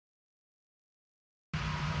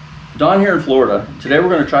Don here in Florida. Today we're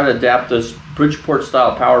going to try to adapt this Bridgeport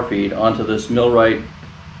style power feed onto this Millrite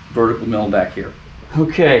vertical mill back here.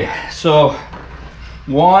 Okay, so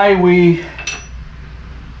why we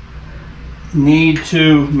need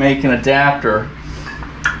to make an adapter,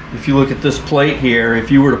 if you look at this plate here, if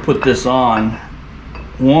you were to put this on,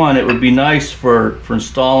 one, it would be nice for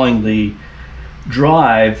installing the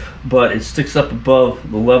drive, but it sticks up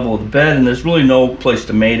above the level of the bed and there's really no place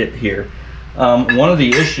to mate it here. One of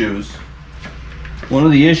the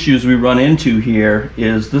issues we run into here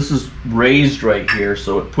is this is raised right here,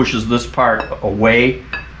 so it pushes this part away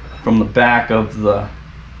from the back of the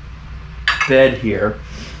bed here.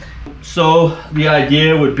 So the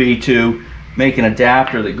idea would be to make an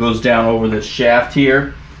adapter that goes down over this shaft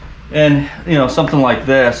here, and you know, something like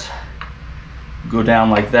this, go down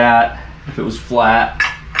like that if it was flat,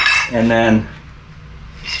 and then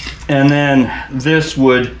this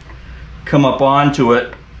would come up onto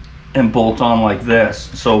it and bolt on like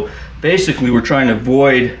this. So basically we're trying to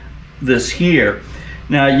avoid this here.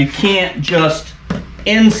 Now you can't just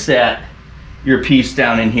inset your piece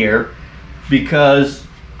down in here, because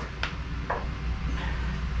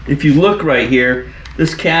if you look right here,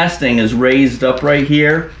 this casting is raised up right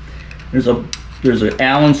here. There's an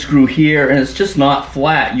Allen screw here, and it's just not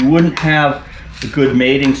flat. You wouldn't have a good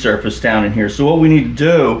mating surface down in here. So what we need to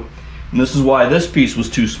do, and this is why this piece was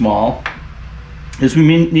too small, is we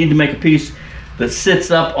need to make a piece that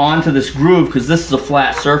sits up onto this groove, because this is a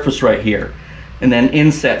flat surface right here, and then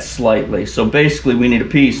insets slightly. So basically we need a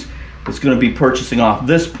piece that's going to be purchasing off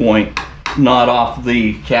this point, not off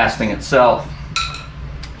the casting itself.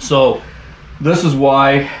 So this is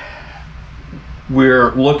why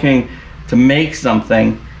we're looking to make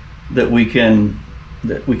something that we can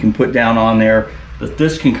put down on there, that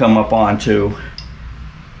this can come up onto,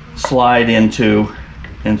 slide into,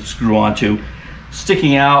 and screw onto,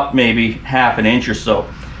 sticking out maybe half an inch or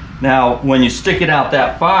so. Now when you stick it out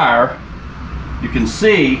that far, you can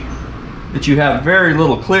see that you have very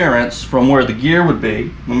little clearance from where the gear would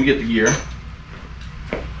be. Let me get the gear.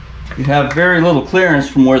 You have very little clearance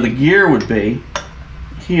from where the gear would be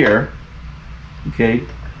here, okay,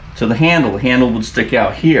 to the handle. The handle would stick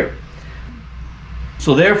out here.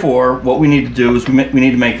 So therefore what we need to do is we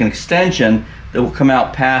need to make an extension that will come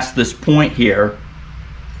out past this point here,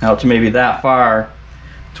 out to maybe that far,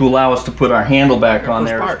 to allow us to put our handle back on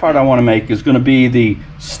there. The first part I want to make is going to be the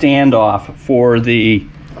standoff for the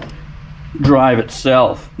drive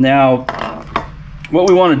itself. Now what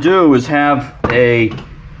we want to do is have a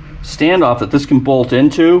standoff that this can bolt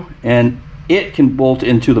into, and it can bolt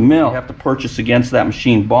into the mill. You have to purchase against that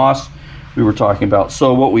machine boss we were talking about.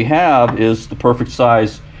 So what we have is the perfect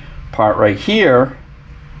size part right here.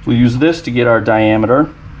 We'll use this to get our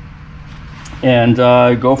diameter and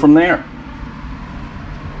go from there.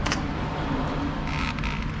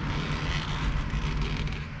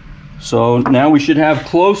 So now we should have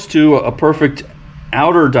close to a perfect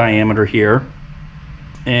outer diameter here,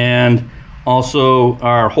 and also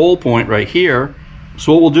our hole point right here.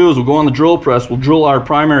 So what we'll do is we'll go on the drill press, we'll drill our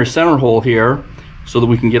primary center hole here so that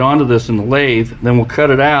we can get onto this in the lathe. Then we'll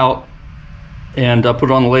cut it out and put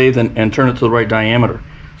it on the lathe and turn it to the right diameter.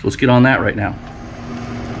 So let's get on that right now.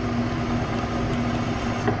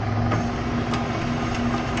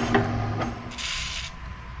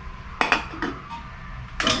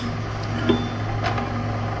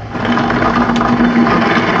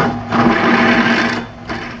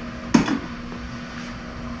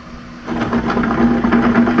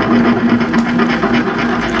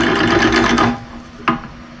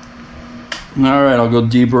 Alright, I'll go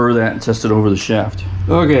deburr that and test it over the shaft.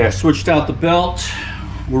 Okay, I switched out the belt.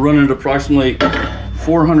 We're running at approximately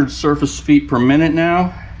 400 surface feet per minute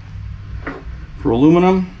now for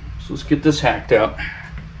aluminum. So let's get this hacked out.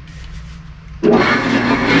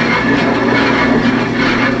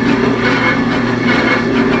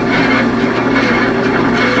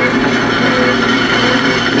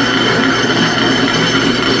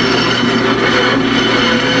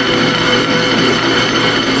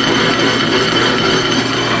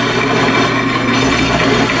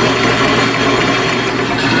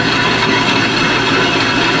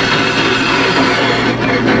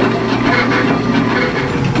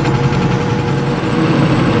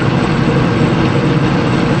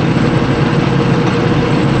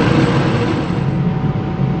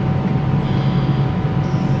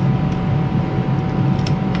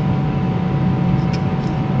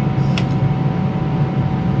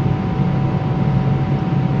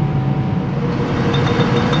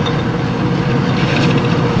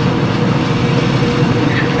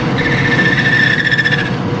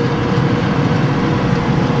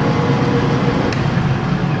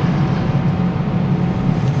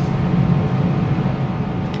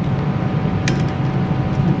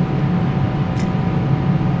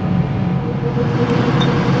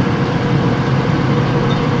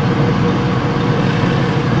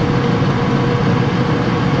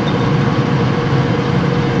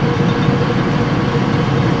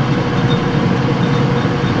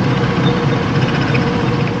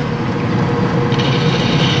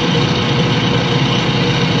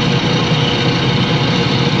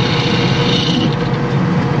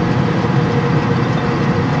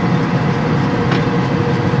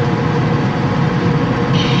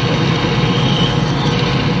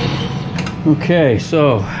 Okay,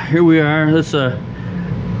 so here we are. That's a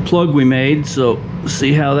plug we made, so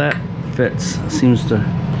see how that fits. Seems to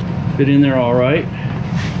fit in there all right.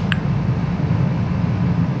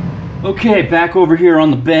 Okay, back over here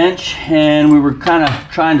on the bench, and we were kind of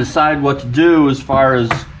trying to decide what to do as far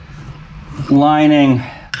as lining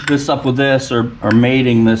this up with this or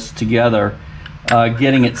mating this together,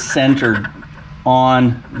 getting it centered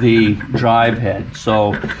on the drive head.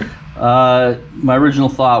 So my original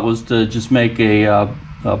thought was to just make a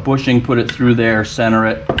bushing, put it through there, center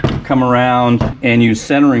it, come around and use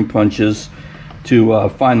centering punches to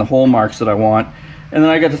find the hole marks that I want. And then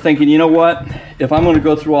I got to thinking, you know what, if I'm going to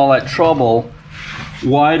go through all that trouble,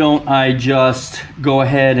 why don't I just go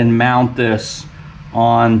ahead and mount this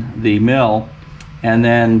on the mill, and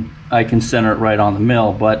then I can center it right on the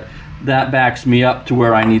mill. But that backs me up to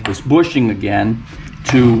where I need this bushing again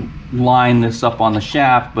to line this up on the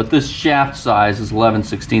shaft. But this shaft size is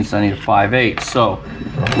 11/16, I need a 5/8. So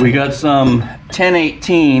we got some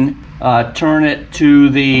 1018, turn it to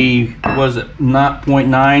the, what is it, not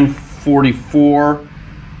 0.944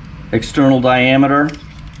 external diameter.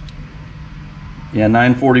 Yeah,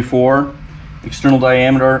 944 external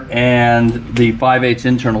diameter, and the 5/8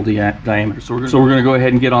 internal diameter. So we're going to go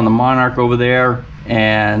ahead and get on the Monarch over there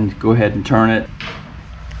and go ahead and turn it.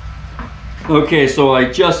 Okay, so I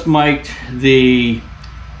just mic'd the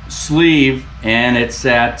sleeve, and it's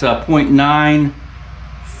at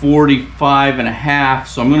 0.945 and a half,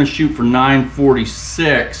 so I'm going to shoot for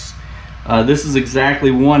 946. This is exactly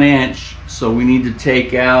 1 inch, so we need to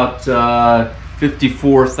take out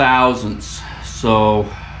 54 thousandths. So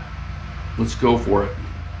let's go for it.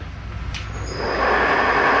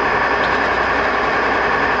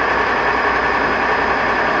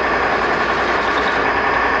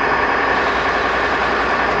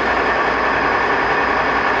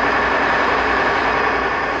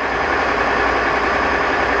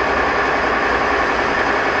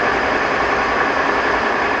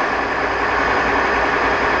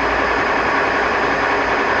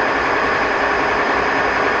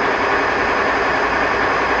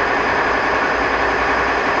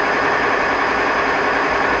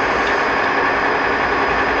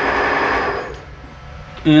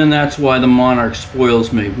 And that's why the Monarch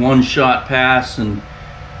spoils me. One shot pass and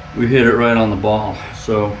we hit it right on the ball.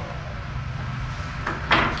 So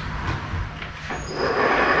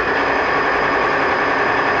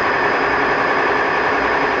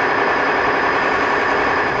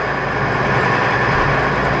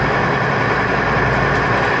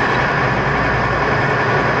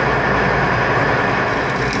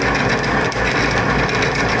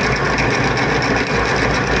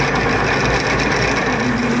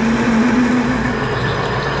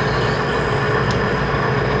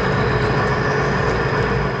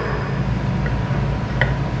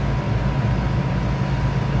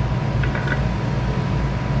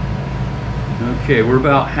okay, we're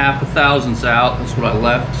about 1/2 thousandths out. That's what I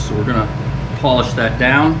left, so we're gonna polish that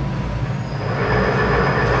down.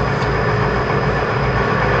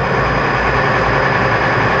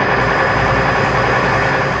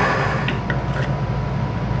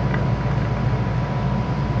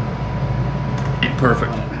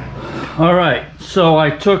 Perfect. All right, so I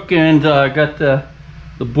took and got the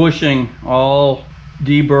bushing all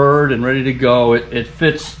deburred and ready to go. It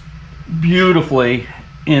fits beautifully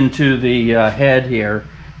into the head here.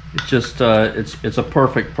 It's just it's a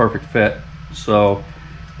perfect fit. So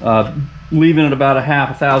leaving it about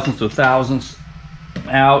 1/2 thousandths to 1 thousandths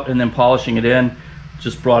out and then polishing it in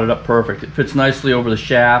just brought it up perfect. It fits nicely over the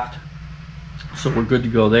shaft, so we're good to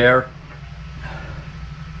go there.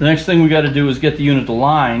 The next thing we got to do is get the unit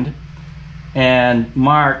aligned and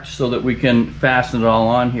marked so that we can fasten it all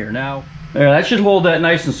on here. Now that should hold that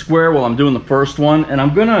nice and square while I'm doing the first one, and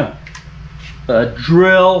I'm gonna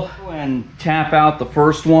drill and tap out the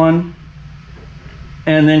first one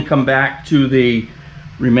and then come back to the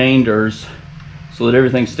remainders so that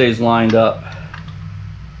everything stays lined up.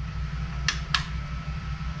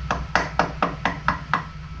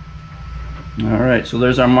 All right, so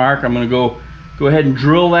there's our mark. I'm going to go ahead and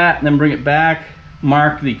drill that and then bring it back,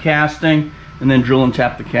 mark the casting, and then drill and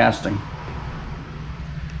tap the casting.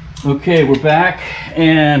 Okay, we're back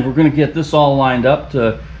and we're going to get this all lined up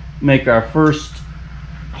to make our first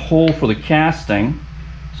hole for the casting.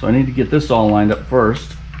 So I need to get this all lined up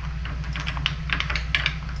first.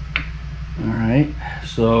 All right,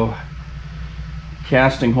 so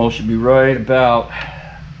casting hole should be right about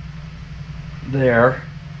there.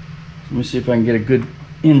 Let me see if I can get a good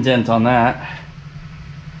indent on that.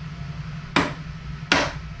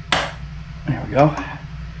 There we go.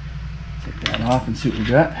 Take that off and see what we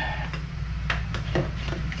got.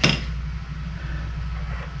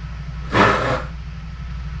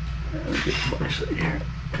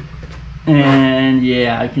 And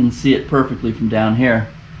yeah, I can see it perfectly from down here.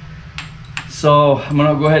 So I'm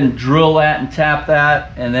gonna go ahead and drill that and tap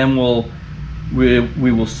that, and then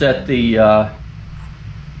we will set the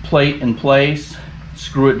plate in place,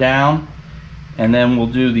 screw it down, and then we'll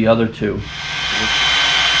do the other two.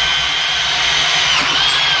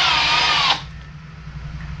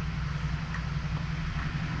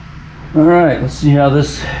 All right, let's see how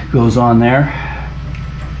this goes on there.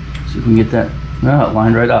 See if we can get that. Oh, it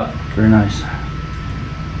lined right up. Very nice.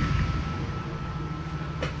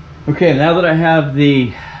 Okay, now that I have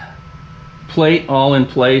the plate all in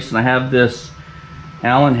place and I have this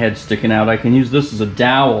Allen head sticking out, I can use this as a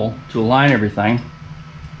dowel to align everything.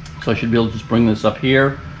 So I should be able to just bring this up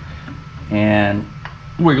here and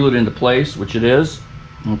wiggle it into place, which it is.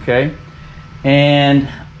 Okay, and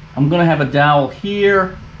I'm going to have a dowel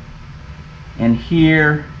here and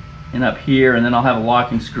here and up here, and then I'll have a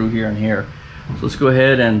locking screw here and here. So let's go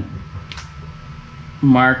ahead and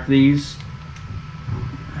mark these.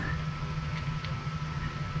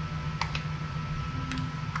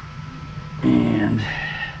 And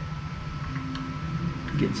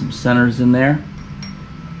get some centers in there.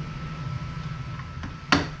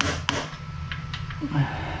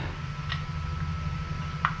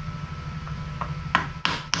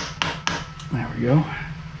 There we go.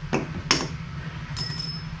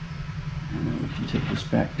 And then we can take this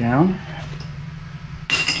back down.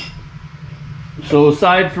 So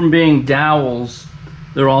aside from being dowels,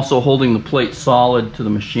 they're also holding the plate solid to the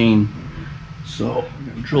machine. So I'm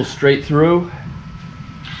going to drill straight through.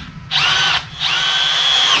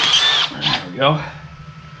 There we go.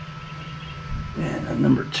 And then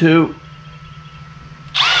number two.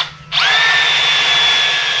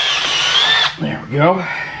 There we go.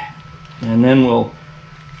 And then we'll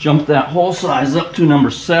jump that hole size up to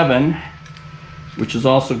number 7, which is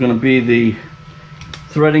also going to be the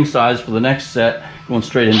threading size for the next set, going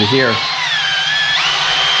straight into here.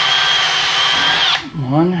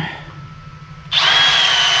 1,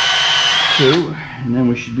 2, and then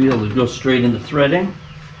we should be able to go straight into threading.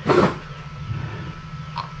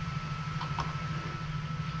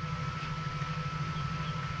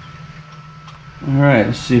 All right,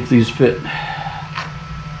 let's see if these fit.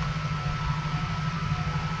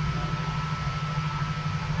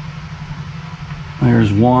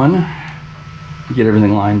 There's one. Get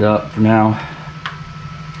everything lined up for now.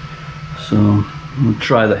 So I'm going to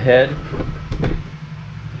try the head.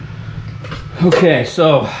 Okay,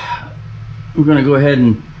 so we're going to go ahead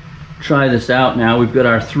and try this out now. We've got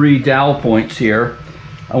our 3 dowel points here.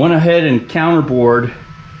 I went ahead and counterbored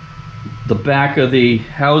the back of the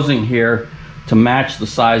housing here to match the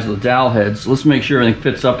size of the dowel head. So let's make sure everything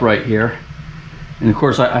fits up right here. And of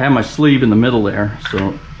course I have my sleeve in the middle there,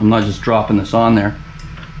 so I'm not just dropping this on there.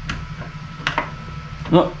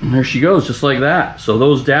 Oh, and there she goes, just like that. So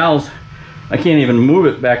those dowels, I can't even move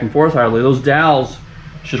it back and forth hardly. Those dowels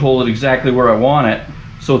should hold it exactly where I want it.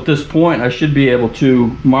 So at this point I should be able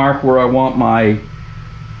to mark where I want my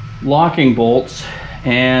locking bolts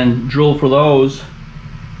and drill for those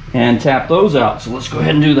and tap those out. So let's go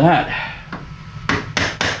ahead and do that.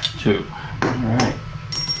 2. All right.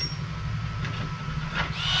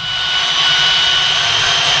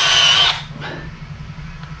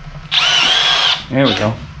 There we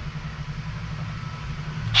go.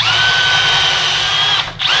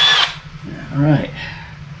 All right.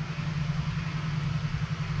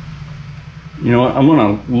 You know what? I'm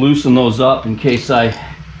going to loosen those up in case I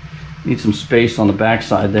need some space on the back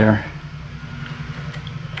side there.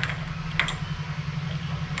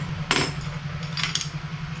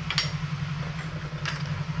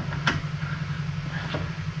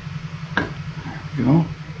 There we go.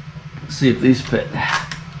 Let's see if these fit.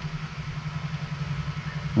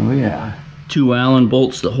 Oh yeah. 2 Allen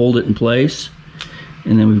bolts that hold it in place.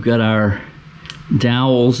 And then we've got our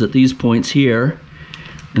dowels at these points here.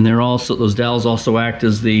 And they're also, those dowels also act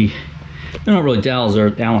as the, they're not really dowels,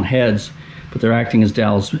 they're Allen heads, but they're acting as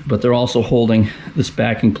dowels, but they're also holding this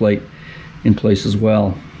backing plate in place as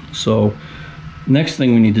well. So next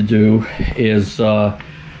thing we need to do is we're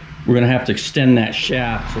gonna have to extend that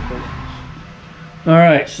shaft. All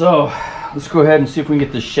right, so let's go ahead and see if we can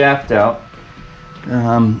get this shaft out.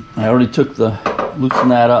 I already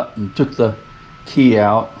loosened that up and took the key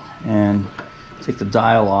out and take the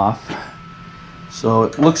dial off. So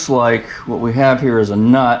it looks like what we have here is a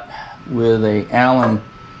nut with a Allen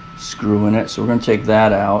screw in it. So we're going to take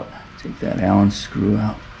that out, take that Allen screw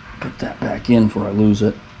out, put that back in before I lose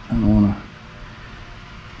it. I don't want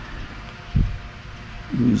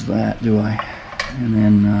to lose that, do I? And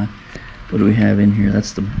then what do we have in here?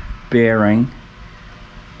 That's the bearing.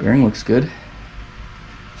 Bearing looks good.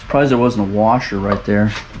 Surprised there wasn't a washer right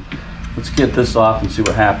there. Let's get this off and see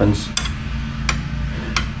what happens.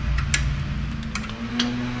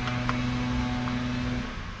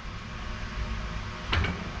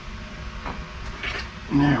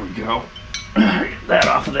 There we go. Get that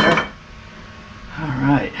off of there. All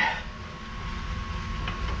right.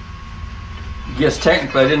 I guess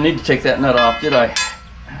technically I didn't need to take that nut off, did I?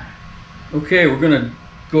 Okay, we're gonna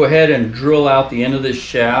go ahead and drill out the end of this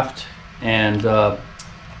shaft and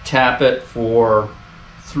tap it for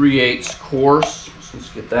 3/8 course. So let's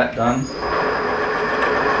get that done.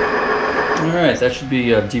 All right, that should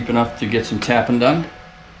be deep enough to get some tapping done.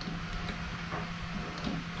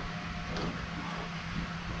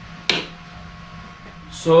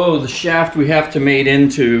 So the shaft we have to mate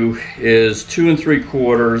into is 2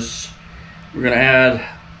 3/4. We're gonna add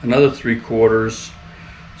another 3/4. So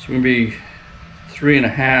it's gonna be 3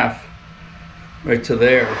 1/2 right to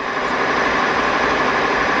there.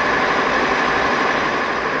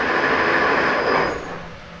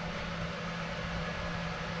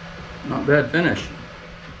 Not bad finish.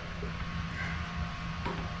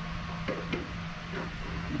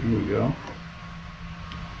 There we go.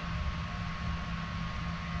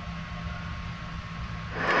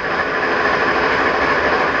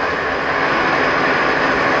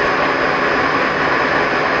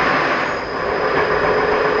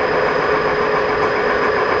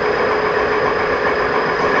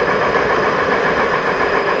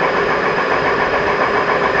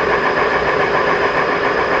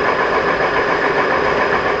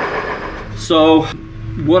 So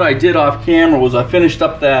what I did off camera was I finished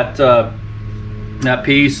up that that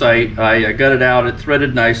piece. I got it out, it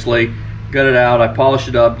threaded nicely, got it out, I polished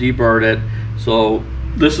it up, deburred it. So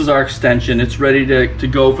this is our extension. It's ready to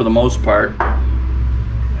go for the most part.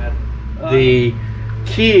 The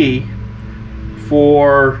key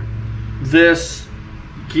for this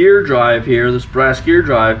gear drive here, this brass gear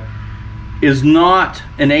drive, is not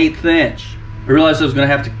an 1/8 inch. I realized I was going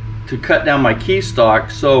to have to cut down my key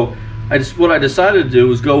stock, so what I decided to do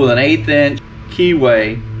was go with an 1/8 inch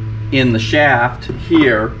keyway in the shaft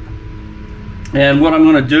here. And what I'm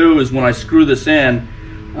going to do is when I screw this in,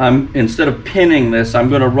 instead of pinning this, I'm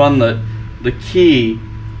going to run the key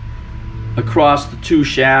across the 2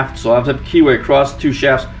 shafts. So I'll have a keyway across the 2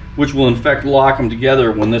 shafts, which will in fact lock them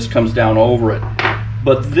together when this comes down over it.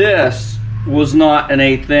 But this was not an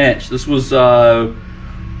 1/8 inch. This was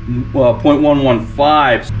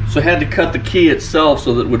 0.115, so I had to cut the key itself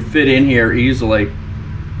so that it would fit in here easily.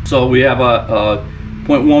 So we have a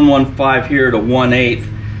 0.115 here to 1/8.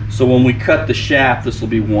 So when we cut the shaft, this will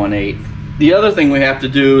be 1/8. The other thing we have to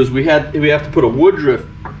do is we have to put a Woodruff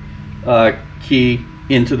key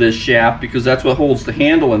into this shaft, because that's what holds the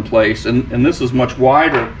handle in place, and this is much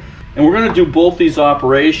wider. And we're going to do both these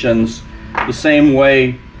operations the same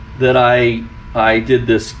way that I did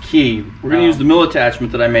this key. We're going to use the mill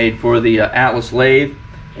attachment that I made for the Atlas lathe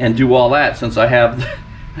and do all that, since I have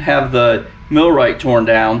the Millrite torn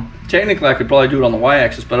down. Technically I could probably do it on the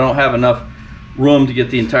y-axis, but I don't have enough room to get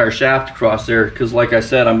the entire shaft across there, because like I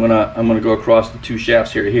said, I'm gonna go across the 2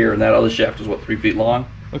 shafts here to here, and that other shaft is what, 3 feet long.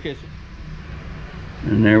 Okay,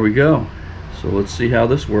 and there we go. So let's see how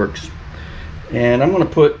this works. And I'm gonna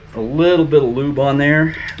put a little bit of lube on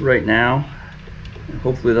there right now.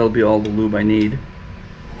 Hopefully that'll be all the lube I need.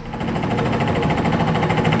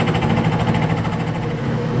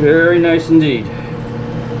 Very nice indeed.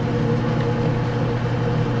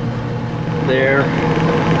 There.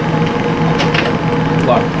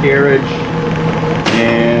 Lock carriage.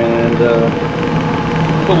 And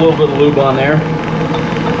put a little bit of lube on there.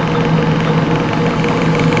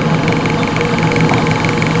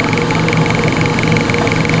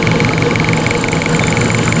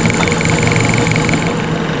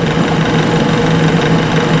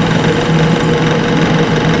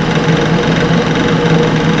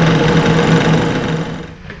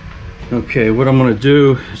 Okay, what I'm going to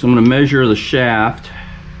do is I'm going to measure the shaft,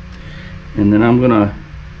 and then I'm going to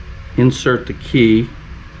insert the key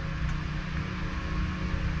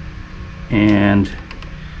and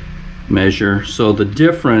measure. So the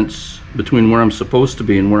difference between where I'm supposed to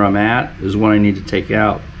be and where I'm at is what I need to take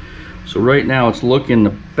out. So right now it's looking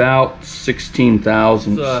about 16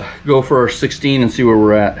 thousandths. Let's go for our 16 and see where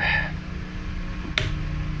we're at.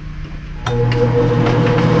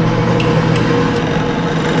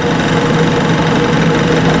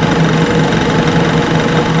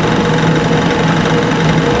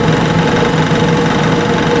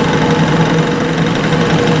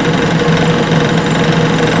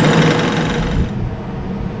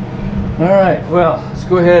 All right, well, let's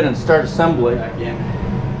go ahead and start assembly again.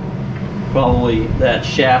 Probably that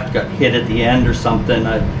shaft got hit at the end or something.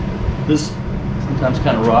 This is sometimes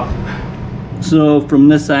kind of rough. So from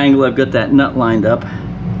this angle, I've got that nut lined up.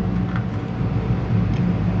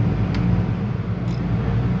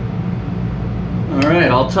 All right,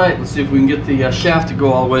 all tight. Let's see if we can get the shaft to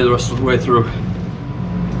go all the rest of the way through.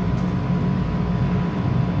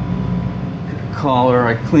 Collar,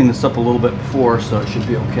 I cleaned this up a little bit before, so it should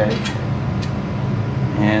be okay.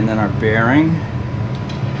 And then our bearing.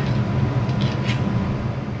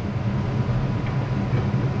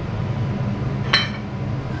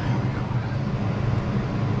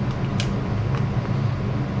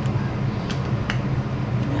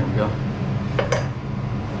 There we go.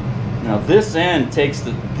 Now this end takes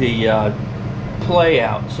the play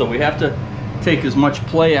out, so we have to take as much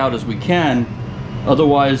play out as we can.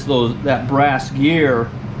 Otherwise, that brass gear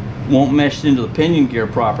won't mesh into the pinion gear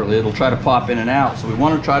properly. It'll try to pop in and out. So we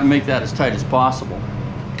want to try to make that as tight as possible.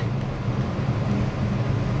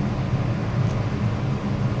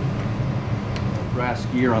 Brass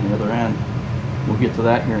gear on the other end. We'll get to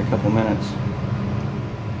that here in a couple minutes.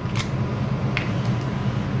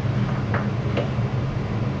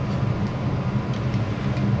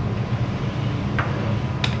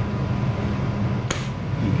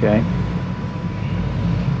 Okay.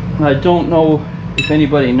 I don't know if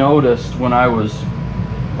anybody noticed when I was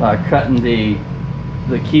cutting the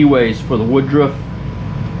keyways for the Woodruff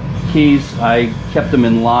keys, I kept them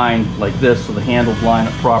in line like this so the handles line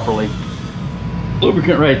up properly.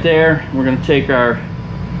 Lubricant right there. We're going to take our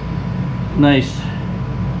nice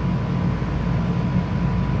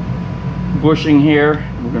bushing here.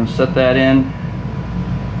 We're going to set that in,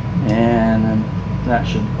 and then that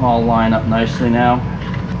should all line up nicely now.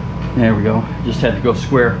 There we go. Just had to go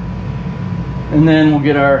square. And then we'll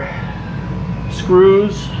get our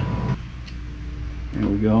screws. There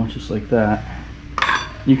we go, just like that.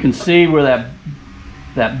 You can see where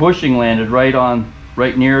that bushing landed right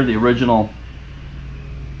near the original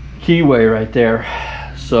keyway right there.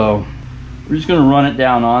 So we're just going to run it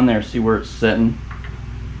down on there, see where it's sitting.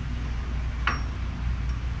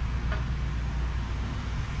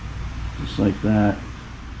 Just like that.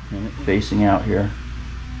 And it facing out here.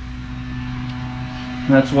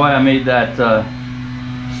 And that's why I made that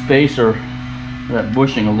spacer, that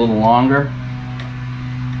bushing, a little longer.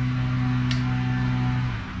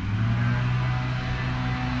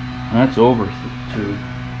 And that's over too.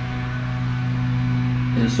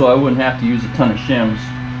 And so I wouldn't have to use a ton of shims.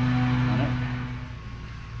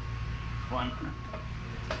 One.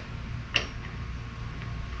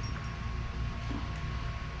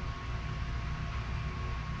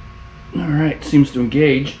 Alright, seems to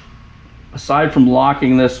engage. Aside from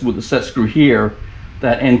locking this with the set screw here,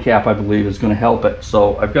 that end cap I believe is going to help it.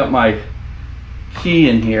 So I've got my key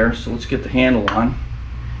in here, so let's get the handle on.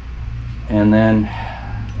 And then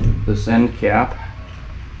this end cap.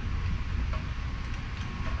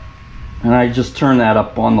 And I just turned that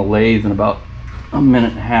up on the lathe in about a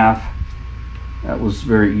minute and a half. That was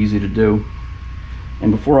very easy to do.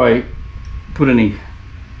 And before I put any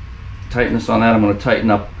tightness on that, I'm going to tighten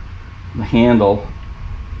up the handle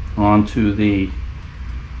onto the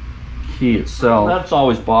key itself. That's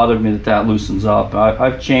always bothered me, that loosens up.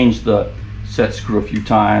 I've changed the set screw a few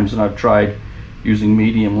times, and I've tried using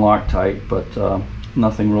medium Loctite, but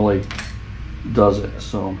nothing really does it.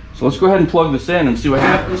 So let's go ahead and plug this in and see what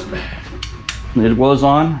happens. It was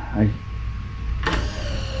on.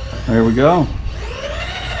 There we go.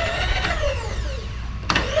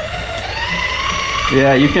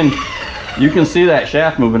 Yeah, you can see that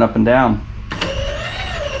shaft moving up and down.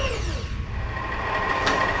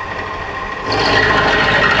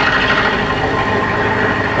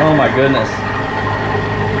 Oh my goodness.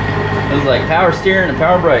 It was like power steering and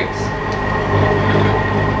power brakes.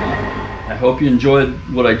 I hope you enjoyed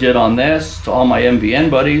what I did on this. To all my MVN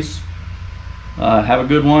buddies, have a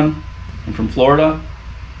good one. And from Florida,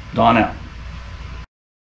 Don out.